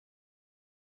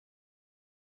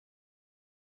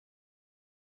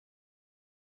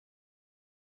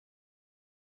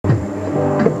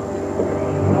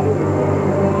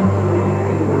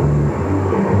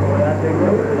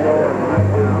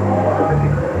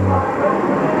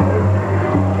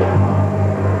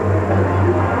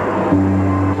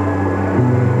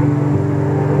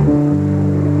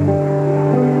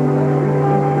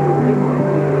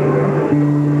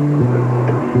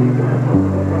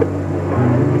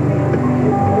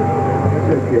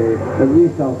At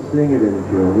least I'll sing it in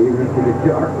tune, even if the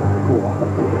guitar doesn't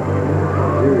cooperate.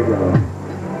 Here we go.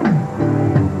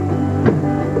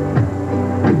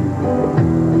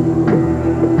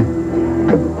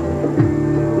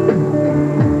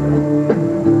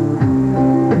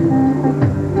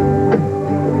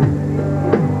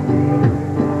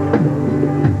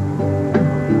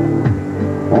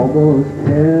 Almost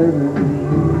heaven,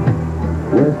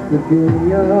 West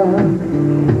Virginia,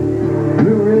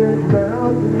 Blue Ridge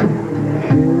Mountain,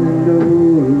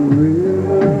 Shenandoah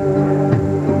River.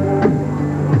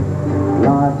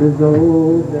 Life is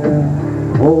old there,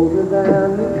 older than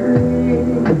the tree,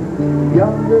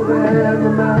 younger than the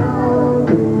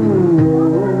mountain.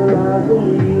 Oh, lies a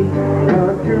wee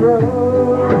country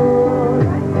road,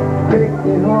 take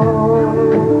me home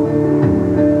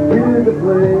to the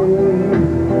place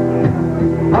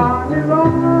I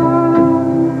belong,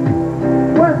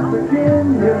 West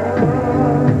Virginia,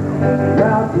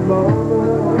 mountain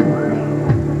mama,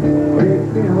 take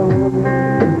me home,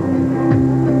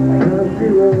 country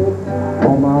road,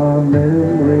 all my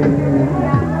memories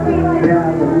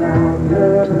gather round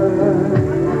her,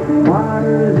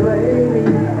 miner's lady,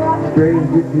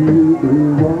 stranger to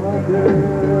blue water,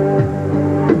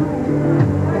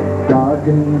 dark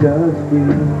and dusty,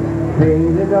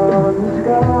 painted on the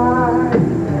sky,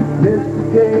 misty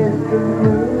taste of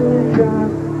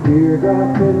moonshine,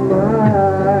 teardrops in my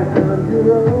eye, country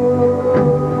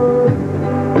road,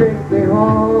 take me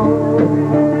home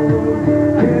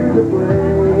to the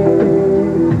place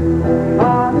I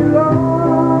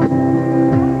belong,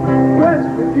 West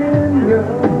Virginia,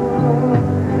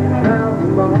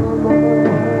 mountain mama,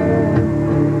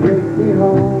 take me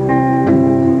home,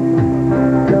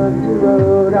 country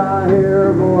road, I hear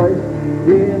a voice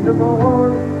in the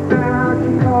morning, now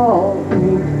she calls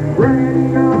me.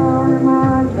 Radio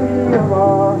reminds me of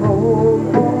our home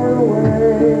far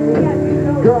away.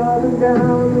 Driving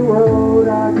down the road,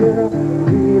 I get a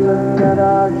feeling that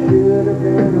I should have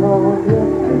been home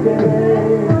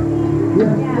yesterday.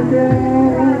 Yesterday,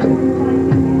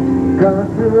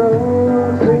 country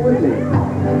road, sing with me.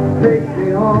 Take me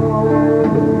home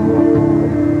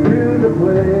to the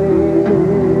place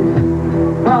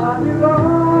I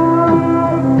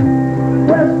belong,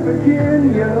 West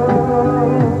Virginia,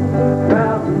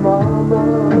 mountain mama,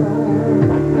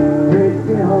 take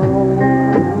me home,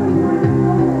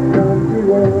 country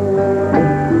road.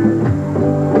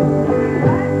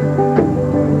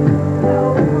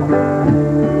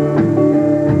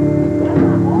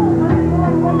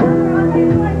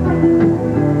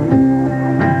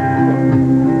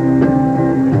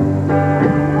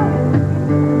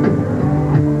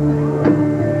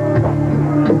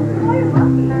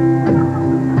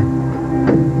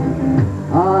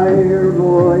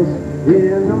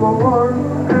 In the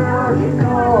morning, now she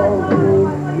calls me.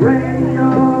 Radio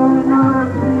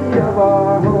reminds me of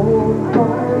our home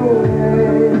far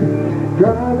away.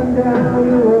 Driving down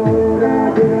the road, I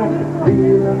get a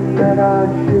feeling that I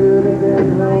should have been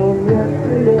home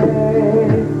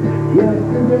yesterday.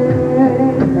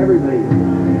 Yesterday, everybody,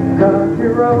 country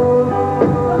road,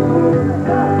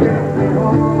 take me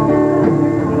home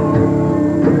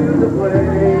to the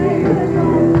place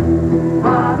I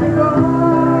belong.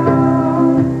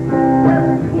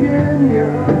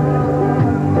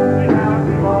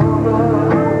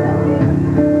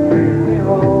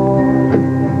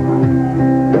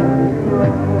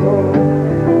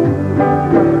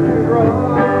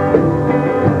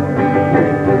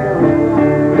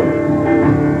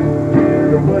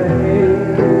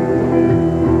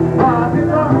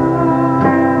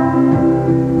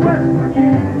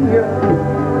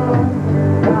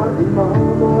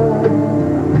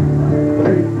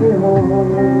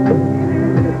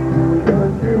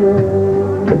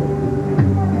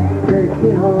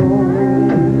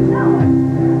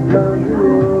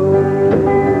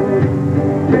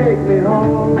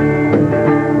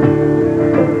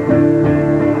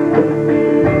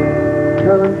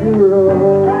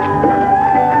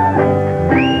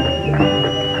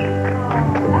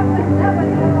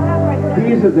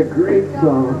 These are the great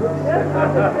songs.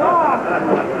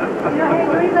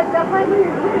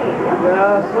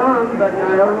 Some, but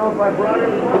I don't know if I brought it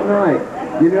tonight.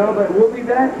 You know, but we'll be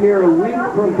back here a week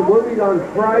from, we'll be on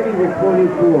Friday the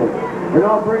 24th. And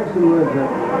I'll bring some lids. I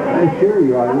assure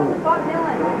you I will.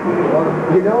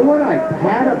 You know what? I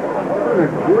had a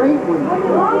great one.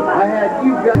 I had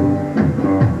you guys.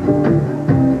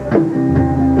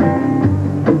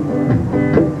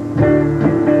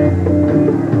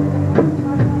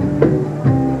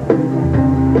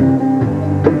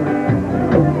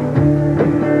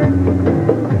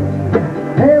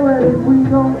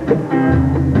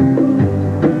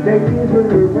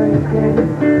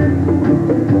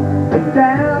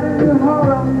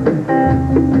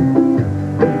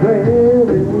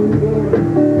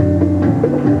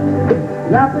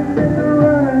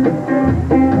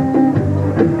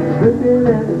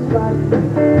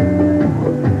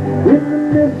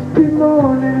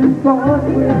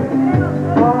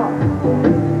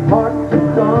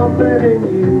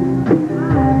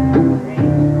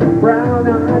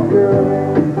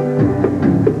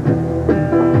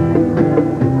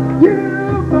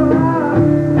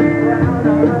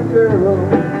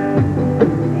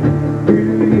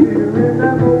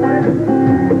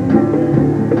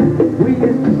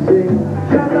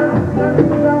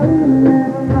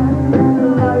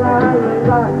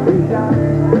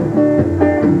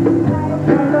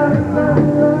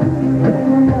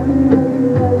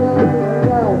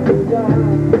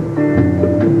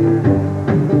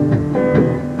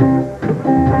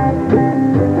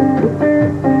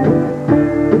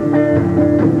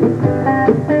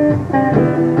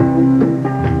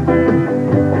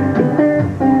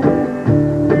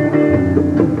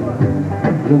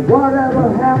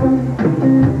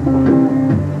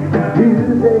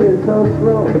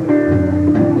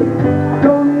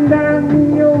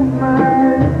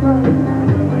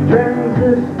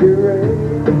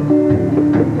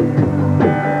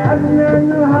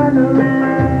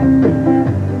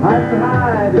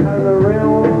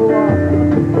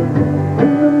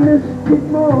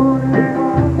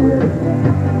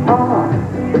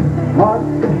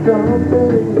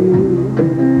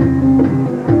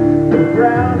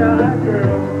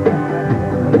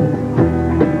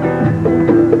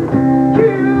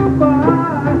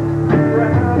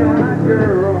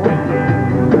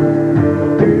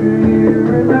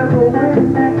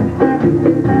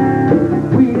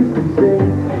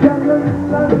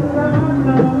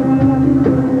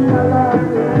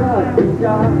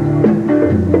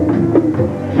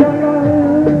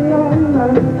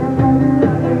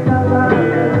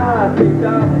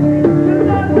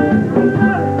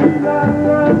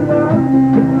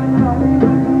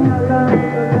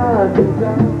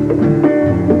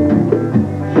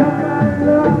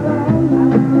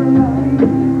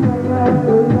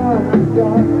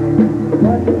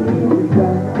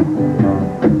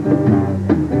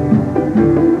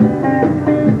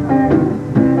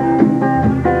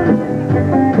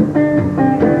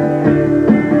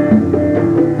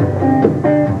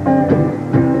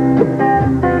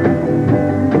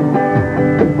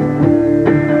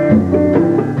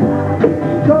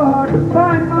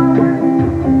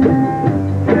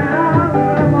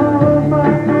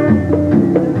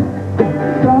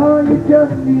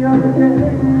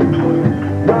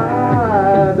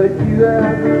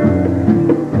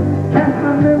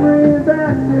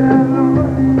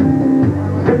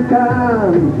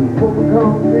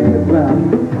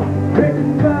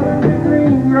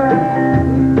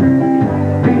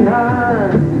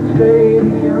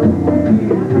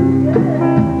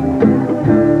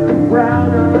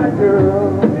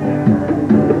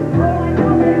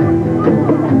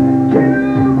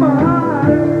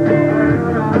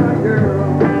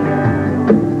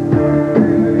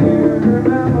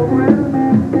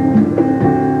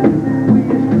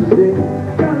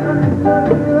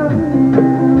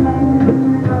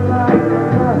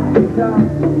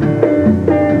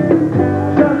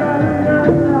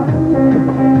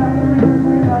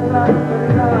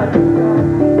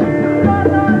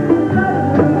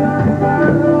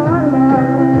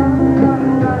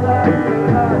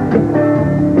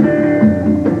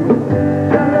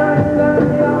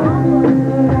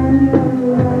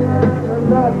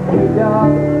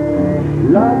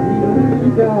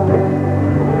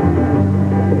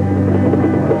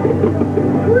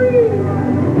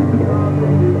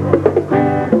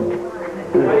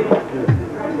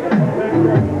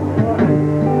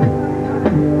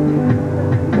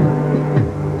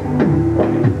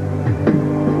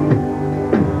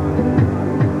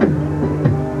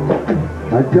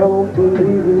 I don't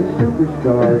believe in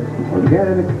superstars,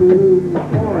 organic food,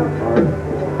 and foreign art.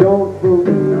 Don't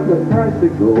believe the price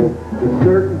of gold, the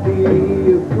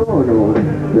certainty of Conogo,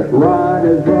 that right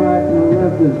is right and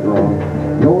left is wrong.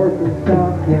 North and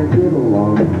south can't get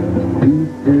along.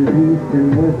 East is east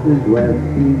and west is west.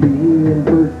 TV and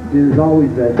first is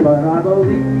always best, but I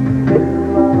believe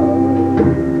in love.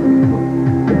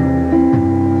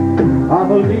 I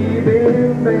believe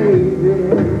in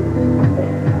babies.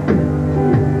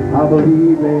 I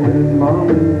believe in mom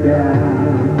and dad,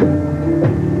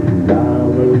 and I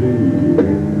believe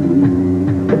in you.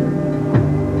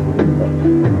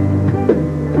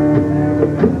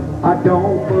 I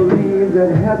don't believe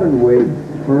that heaven heaven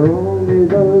waits for only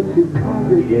those who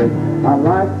congregate. I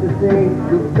like to think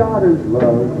of God as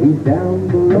love. He's down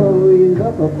below, he's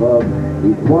up above.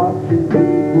 He's watching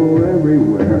people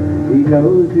everywhere. He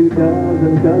knows who does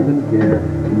and doesn't care.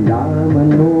 And I'm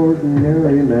an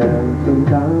ordinary man.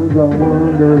 Sometimes I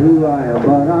wonder who I am,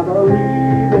 but I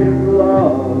believe in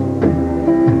love.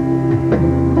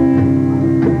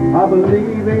 I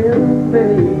believe in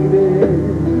babies.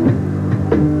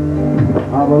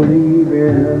 I believe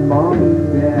in mom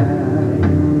and dad.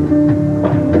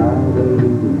 I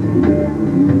believe in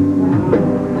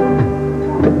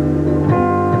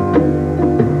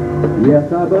you.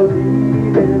 Yes, I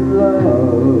believe in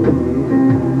love.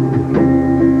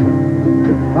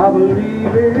 I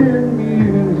believe in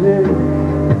music.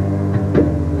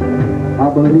 I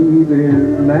believe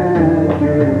in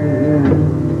magic.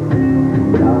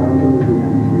 I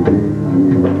believe in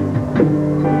you.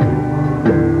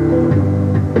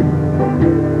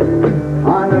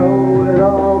 I know with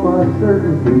all my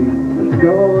certainty what's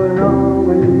going on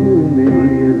with you and me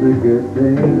is a good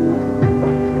thing.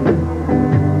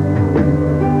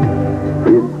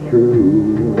 It's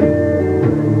true.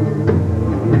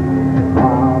 I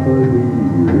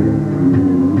believe in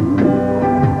you.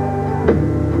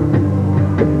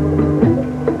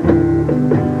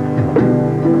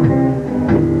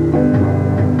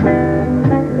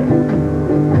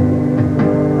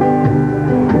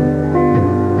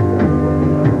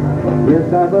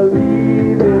 Yes, I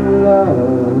believe in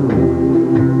love.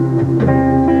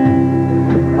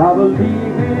 I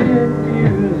believe in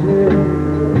music.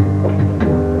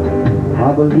 I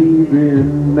believe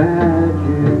in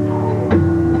magic.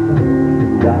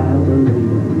 And I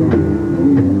believe in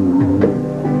you.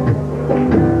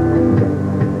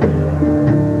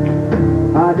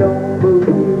 I don't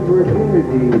believe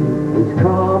virginity as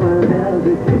common as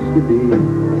it used to be.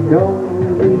 Don't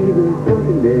believe in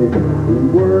working days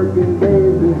and working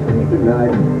days and sleeping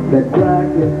nights. That black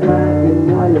is black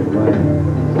and white is white.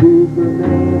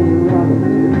 Superman and Robin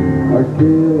Hood are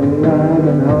still alive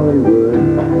in Hollywood.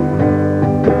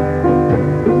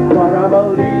 But I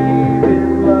believe in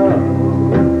love.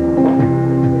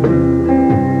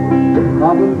 I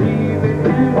believe in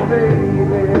you,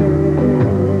 baby.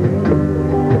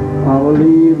 I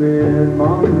believe in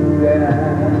mom and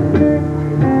dad.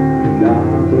 And I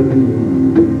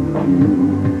believe in you.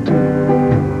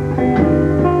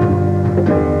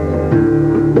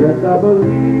 Yes, I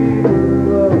believe in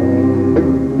love.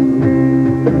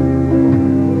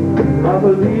 I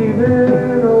believe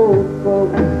in old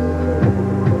folks.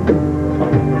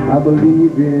 I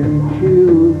believe in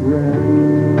children.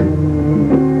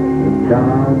 And I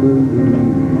believe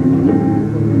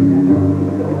in you.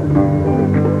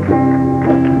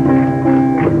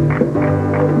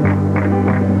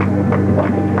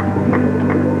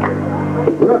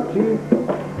 What up, Chief?